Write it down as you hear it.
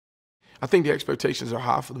I think the expectations are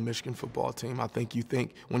high for the Michigan football team. I think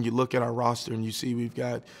when you look at our roster and you see we've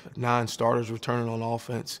got 9 starters returning on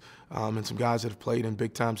offense and some guys that have played in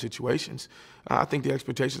big-time situations, I think the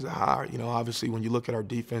expectations are high. Obviously when you look at our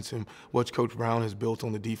defense and what Coach Brown has built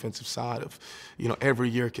on the defensive side of, every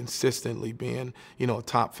year consistently being, a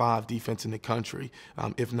top 5 defense in the country,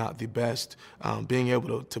 if not the best, being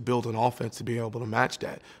able to build an offense to be able to match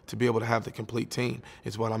that, to be able to have the complete team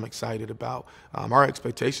is what I'm excited about. Our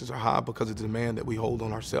expectations are high because of the demand that we hold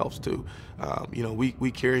on ourselves too.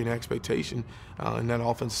 We carry an expectation in that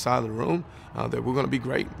offensive side of the room that we're going to be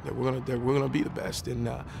great, that we're going to be the best, and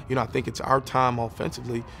I think it's our time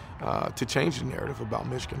offensively to change the narrative about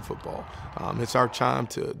Michigan football. It's our time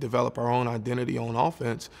to develop our own identity on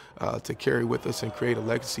offense, to carry with us and create a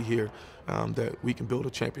legacy here that we can build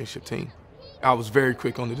a championship team. I was very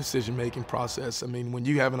quick on the decision-making process. I mean, when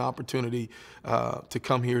you have an opportunity to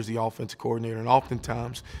come here as the offensive coordinator, and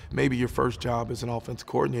oftentimes maybe your first job as an offensive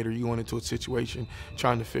coordinator, you went into a situation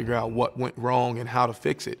trying to figure out what went wrong and how to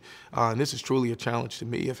fix it. And this is truly a challenge to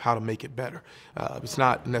me of how to make it better. It's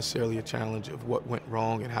not necessarily a challenge of what went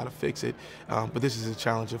wrong and how to fix it, but this is a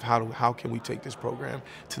challenge of how can we take this program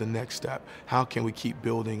to the next step? How can we keep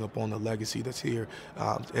building upon the legacy that's here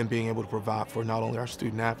and being able to provide for not only our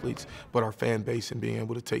student athletes, but our fan base, and being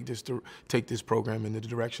able to take this program in the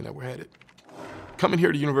direction that we're headed. Coming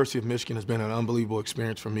here to the University of Michigan has been an unbelievable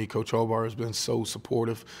experience for me. Coach Hobart has been so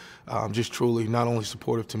supportive, just truly not only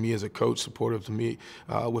supportive to me as a coach, supportive to me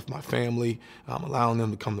with my family, allowing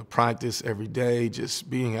them to come to practice every day, just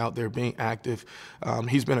being out there, being active.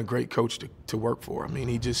 He's been a great coach to work for. I mean,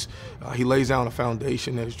 he lays down a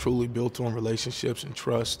foundation that is truly built on relationships and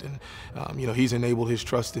trust, and he's enabled his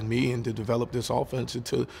trust in me and to develop this offense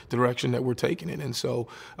into the direction that we're taking it. And so,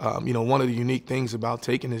 one of the unique things about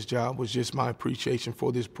taking this job was just my appreciation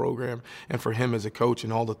for this program and for him as a coach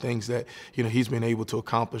and all the things that he's been able to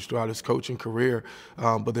accomplish throughout his coaching career,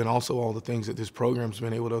 but then also all the things that this program's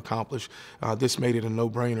been able to accomplish. This made it a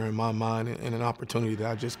no-brainer in my mind and an opportunity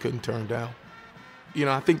that I just couldn't turn down.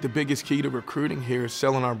 I think the biggest key to recruiting here is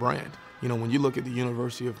selling our brand. When you look at the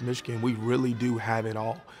University of Michigan, we really do have it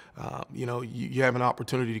all. You have an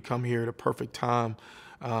opportunity to come here at a perfect time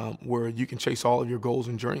where you can chase all of your goals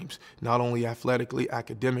and dreams, not only athletically,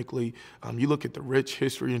 academically. You look at the rich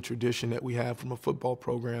history and tradition that we have from a football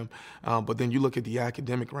program, but then you look at the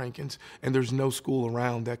academic rankings, and there's no school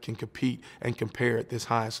around that can compete and compare at this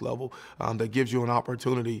highest level, that gives you an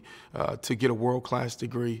opportunity to get a world-class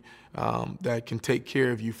degree that can take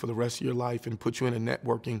care of you for the rest of your life and put you in a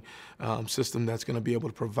networking system that's going to be able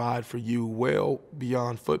to provide for you well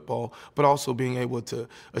beyond football, but also being able to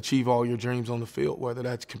achieve all your dreams on the field, whether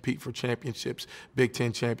that's compete for championships, Big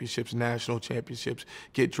Ten championships, national championships,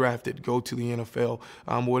 get drafted, go to the NFL,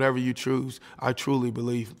 whatever you choose. I truly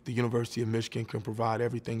believe the University of Michigan can provide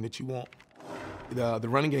everything that you want. The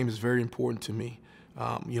running game is very important to me.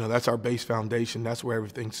 That's our base foundation. That's where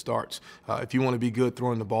everything starts. If you want to be good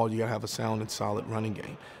throwing the ball, you got to have a sound and solid running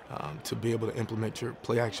game to be able to implement your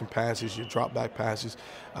play-action passes, your drop-back passes.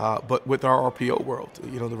 But with our RPO world,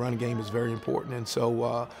 the running game is very important. And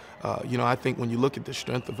so, I think when you look at the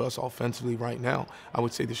strength of us offensively right now, I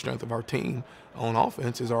would say the strength of our team on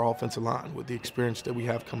offense is our offensive line with the experience that we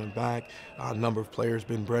have coming back. A number of players,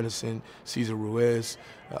 Ben Bredesen, Cesar Ruiz,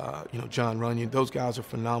 John Runyon. Those guys are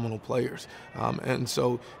phenomenal players. And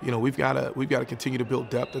so, we've got to continue to build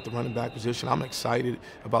depth at the running back position. I'm excited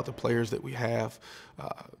about the players that we have.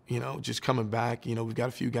 Just coming back. We've got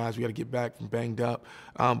a few guys we got to get back from banged up,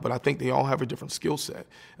 but I think they all have a different skill set,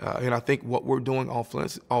 and I think what we're doing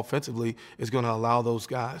offensively is going to allow those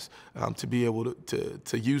guys to be able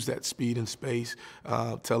to use that speed and space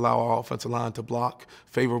to allow our offensive line to block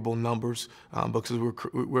favorable numbers, because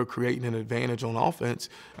we're creating an advantage on offense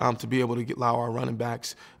to be able to allow our running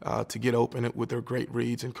backs to get open with their great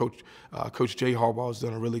reads. And Coach Jay Harbaugh has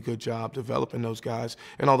done a really good job developing those guys.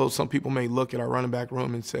 And although some people may look at our running back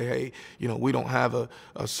room and say, hey, we don't have a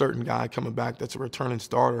certain guy coming back that's a returning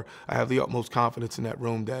starter, I have the utmost confidence in that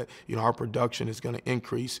room that, our production is going to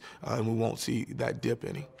increase and we won't see that dip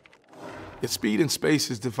any. Speed and space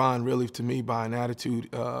is defined really to me by an attitude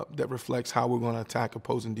that reflects how we're going to attack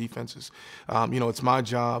opposing defenses. It's my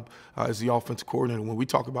job as the offensive coordinator. When we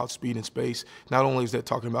talk about speed and space, not only is that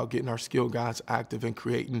talking about getting our skill guys active and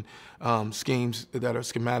creating schemes that are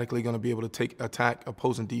schematically going to be able to attack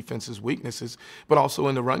opposing defenses' weaknesses, but also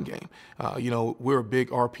in the run game. We're a big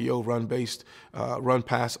RPO run-based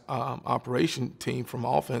run-pass operation team from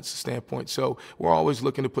an offense standpoint, so we're always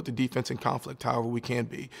looking to put the defense in conflict however we can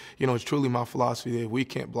be. It's truly my philosophy that if we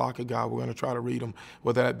can't block a guy, we're going to try to read him,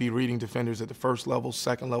 whether that be reading defenders at the first level,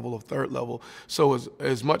 second level, or third level. So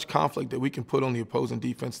as much conflict that we can put on the opposing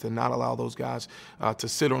defense to not allow those guys to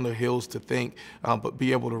sit on their heels to think, but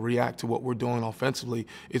be able to react to what we're doing offensively,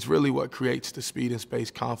 it's really what creates the speed and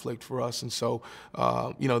space conflict for us. And so,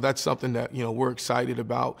 that's something that, we're excited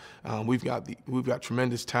about. We've got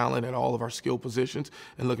tremendous talent at all of our skill positions,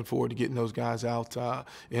 and looking forward to getting those guys out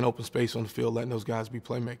in open space on the field, letting those guys be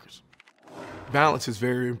playmakers. Balance is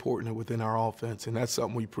very important within our offense, and that's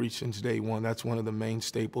something we preach since day one. That's one of the main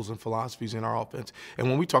staples and philosophies in our offense. And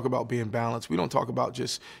when we talk about being balanced, we don't talk about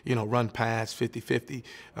just, run pass 50-50.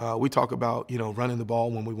 We talk about, running the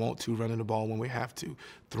ball when we want to, running the ball when we have to,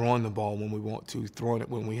 throwing the ball when we want to, throwing it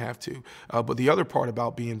when we have to. But the other part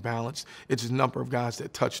about being balanced, it's the number of guys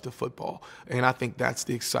that touch the football. And I think that's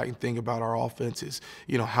the exciting thing about our offense is,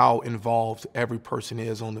 how involved every person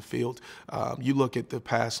is on the field. You look at the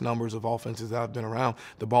past numbers of offenses that I've been around,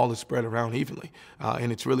 the ball is spread around evenly,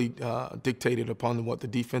 and it's really dictated upon what the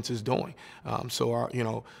defense is doing. So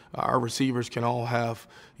our receivers can all have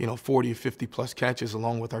 40 or 50 plus catches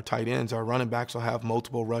along with our tight ends. Our running backs will have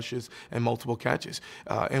multiple rushes and multiple catches.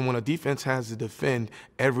 And when a defense has to defend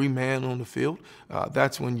every man on the field,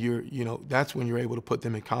 that's when you're able to put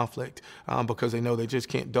them in conflict because they know they just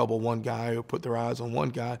can't double one guy or put their eyes on one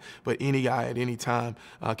guy, but any guy at any time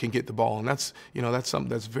can get the ball. And that's something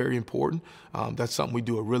that's very important. That's something we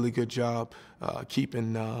do a really good job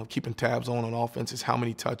keeping tabs on offense, is how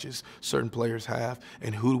many touches certain players have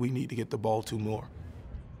and who do we need to get the ball to more.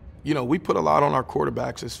 We put a lot on our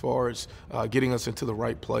quarterbacks as far as getting us into the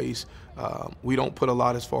right place. We don't put a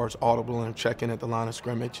lot as far as audible and checking at the line of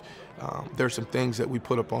scrimmage. There's some things that we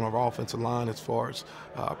put up on our offensive line as far as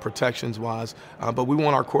protections-wise, but we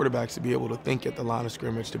want our quarterbacks to be able to think at the line of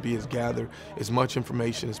scrimmage, to gather as much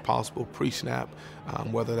information as possible pre-snap,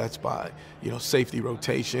 whether that's by safety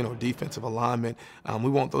rotation or defensive alignment.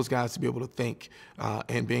 We want those guys to be able to think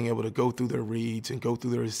and being able to go through their reads and go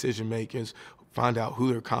through their decision makers, find out who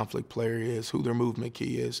their conflict player is, who their movement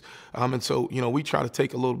key is. And so, we try to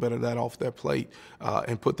take a little bit of that off their plate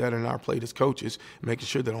and put that in our plate as coaches, making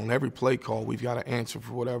sure that on every play call, we've got to answer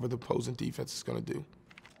for whatever the opposing defense is going to do.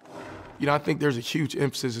 I think there's a huge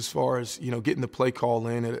emphasis as far as, getting the play call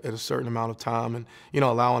in at a certain amount of time and,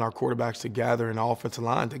 allowing our quarterbacks to gather and the offensive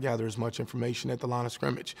line to gather as much information at the line of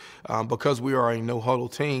scrimmage. Because we are a no-huddle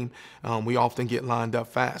team, we often get lined up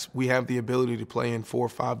fast. We have the ability to play in 4 or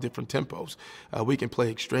 5 different tempos. We can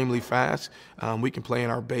play extremely fast. We can play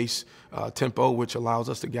in our base tempo, which allows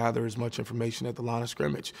us to gather as much information at the line of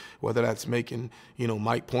scrimmage, whether that's making,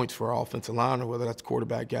 mic points for our offensive line or whether that's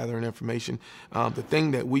quarterback gathering information. The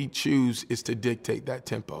thing that we choose is to dictate that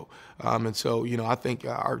tempo. And so, I think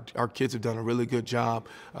our kids have done a really good job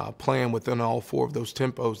playing within all 4 of those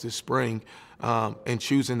tempos this spring and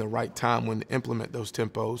choosing the right time when to implement those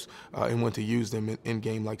tempos and when to use them in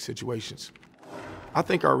game-like situations. I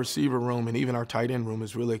think our receiver room and even our tight end room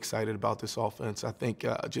is really excited about this offense. I think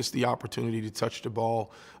just the opportunity to touch the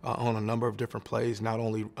ball on a number of different plays, not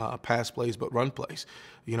only pass plays but run plays.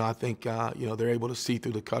 I think they're able to see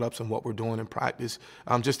through the cut-ups and what we're doing in practice.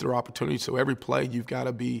 Just their opportunity. So every play you've got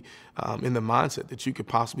to be in the mindset that you could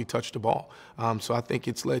possibly touch the ball. So I think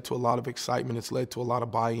it's led to a lot of excitement. It's led to a lot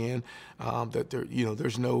of buy-in. That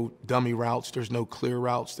there's no dummy routes. There's no clear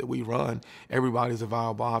routes that we run. Everybody's a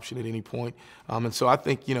viable option at any point. And so I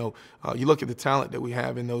think you look at the talent that we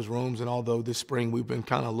have in those rooms, and although this spring we've been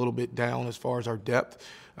kind of a little bit down as far as our depth,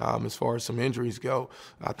 as far as some injuries go,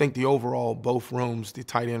 I think the overall both rooms, the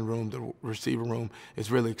tight end room, the receiver room,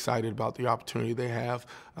 is really excited about the opportunity they have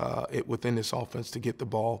within this offense to get the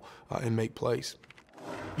ball and make plays.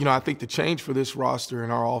 I think the change for this roster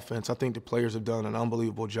and our offense, I think the players have done an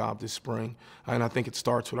unbelievable job this spring. And I think it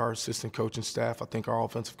starts with our assistant coaching staff. I think our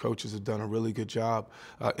offensive coaches have done a really good job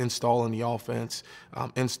installing the offense,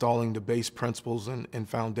 installing the base principles and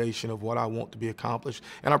foundation of what I want to be accomplished.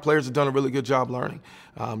 And our players have done a really good job learning.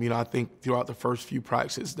 I think throughout the first few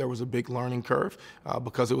practices, there was a big learning curve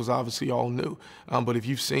because it was obviously all new. But if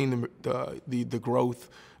you've seen the growth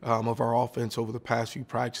of our offense over the past few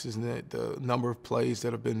practices and the number of plays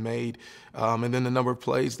that have been made, and then the number of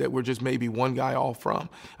plays that we're just maybe one guy off from.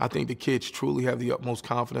 I think the kids truly have the utmost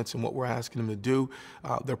confidence in what we're asking them to do.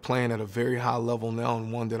 They're playing at a very high level now,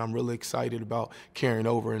 and one that I'm really excited about carrying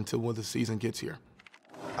over until when the season gets here.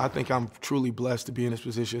 I think I'm truly blessed to be in this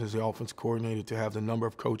position as the offense coordinator, to have the number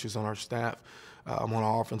of coaches on our staff, on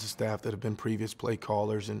our offensive staff, that have been previous play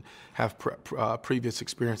callers and have previous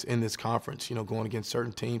experience in this conference, going against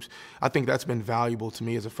certain teams. I think that's been valuable to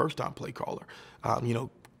me as a first-time play caller.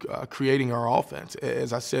 creating our offense.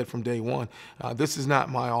 As I said from day one, this is not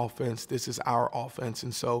my offense. This is our offense.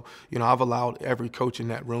 And so, I've allowed every coach in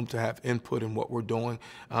that room to have input in what we're doing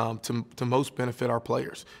to most benefit our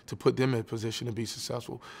players, to put them in a position to be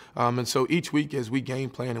successful. And so each week as we game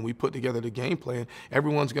plan and we put together the game plan,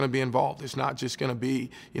 everyone's going to be involved. It's not just going to be,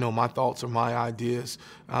 my thoughts or my ideas.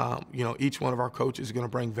 Each one of our coaches is going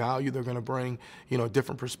to bring value. They're going to bring, a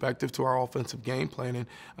different perspective to our offensive game planning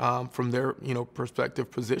from their, perspective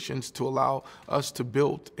positions to allow us to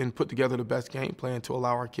build and put together the best game plan to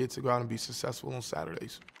allow our kids to go out and be successful on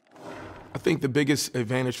Saturdays. I think the biggest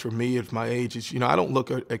advantage for me at my age is, I don't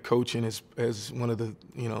look at coaching as one of the,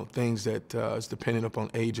 things that is dependent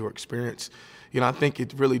upon age or experience. I think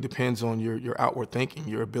it really depends on your outward thinking,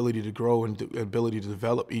 your ability to grow and ability to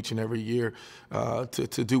develop each and every year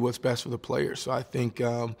to do what's best for the players. So I think,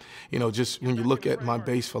 just when you look at my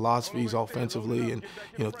base philosophies offensively and,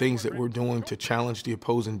 things that we're doing to challenge the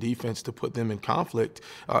opposing defense to put them in conflict,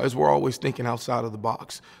 is we're always thinking outside of the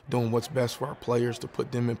box, doing what's best for our players to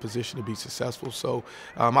put them in position to be successful. So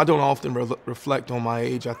I don't often reflect on my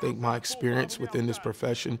age. I think my experience within this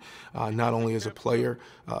profession, not only as a player,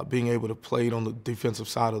 being able to play it on the defensive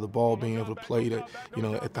side of the ball, being able to play it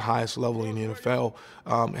at the highest level in the NFL,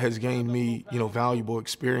 has gained me, valuable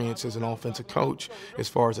experience as an offensive coach as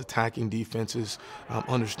far as attacking defenses,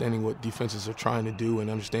 understanding what defenses are trying to do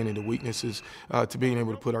and understanding the weaknesses to being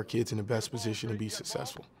able to put our kids in the best position to be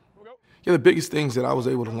successful. Yeah, the biggest things that I was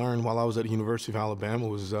able to learn while I was at the University of Alabama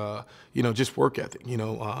was, just work ethic.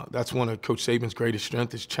 That's one of Coach Saban's greatest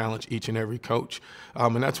strengths is challenge each and every coach.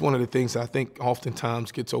 And that's one of the things that I think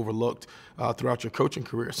oftentimes gets overlooked throughout your coaching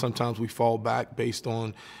career. Sometimes we fall back based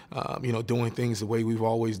on, doing things the way we've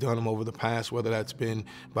always done them over the past, whether that's been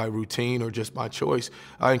by routine or just by choice.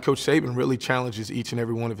 And Coach Saban really challenges each and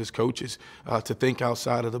every one of his coaches to think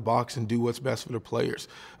outside of the box and do what's best for the players.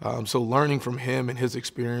 So learning from him and his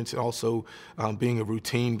experience, and also being a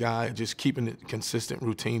routine guy, just keeping a consistent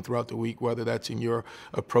routine throughout the week, whether that's in your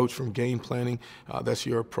approach from game planning, that's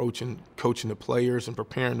your approach in coaching the players and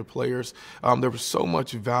preparing the players. There was so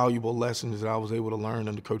much valuable lessons that I was able to learn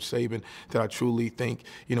under Coach Saban that I truly think,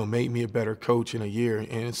 made me a better coach in a year,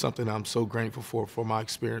 and it's something I'm so grateful for my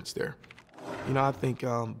experience there. I think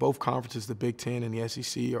both conferences, the Big Ten and the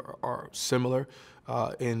SEC, are similar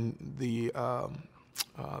in the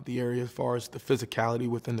area as far as the physicality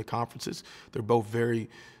within the conferences. They're both very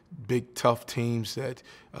big, tough teams that,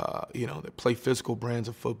 that play physical brands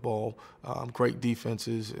of football, great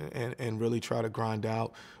defenses, and really try to grind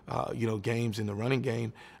out, games in the running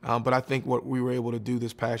game. But I think what we were able to do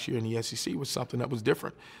this past year in the SEC was something that was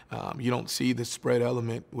different. You don't see the spread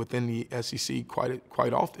element within the SEC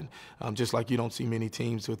quite often, just like you don't see many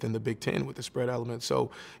teams within the Big Ten with the spread element.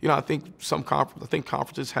 So, I think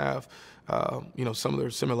conferences have some of their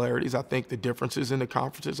similarities. I think the differences in the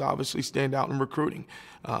conferences obviously stand out in recruiting.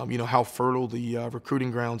 How fertile the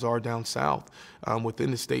recruiting grounds are down south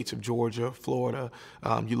within the states of Georgia, Florida.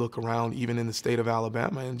 You look around even in the state of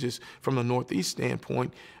Alabama, and just from the Northeast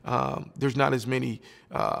standpoint, there's not as many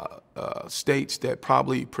states that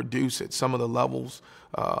probably produce at some of the levels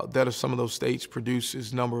that of some of those states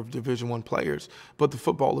produces number of Division I players, but the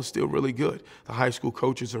football is still really good. The high school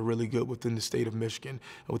coaches are really good within the state of Michigan,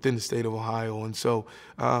 within the state of Ohio, and so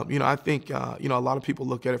I think a lot of people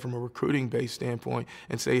look at it from a recruiting-based standpoint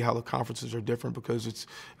and say how the conferences are different because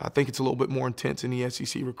I think it's a little bit more intense in the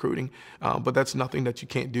SEC recruiting, but that's nothing that you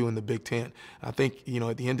can't do in the Big Ten. I think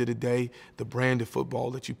at the end of the day, the brand of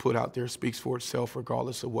football that you put out there speaks for itself,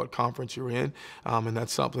 regardless of what conference you're in, and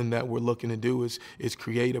that's something that we're looking to do is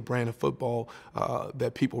create a brand of football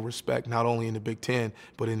that people respect, not only in the Big Ten,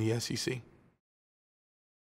 but in the SEC.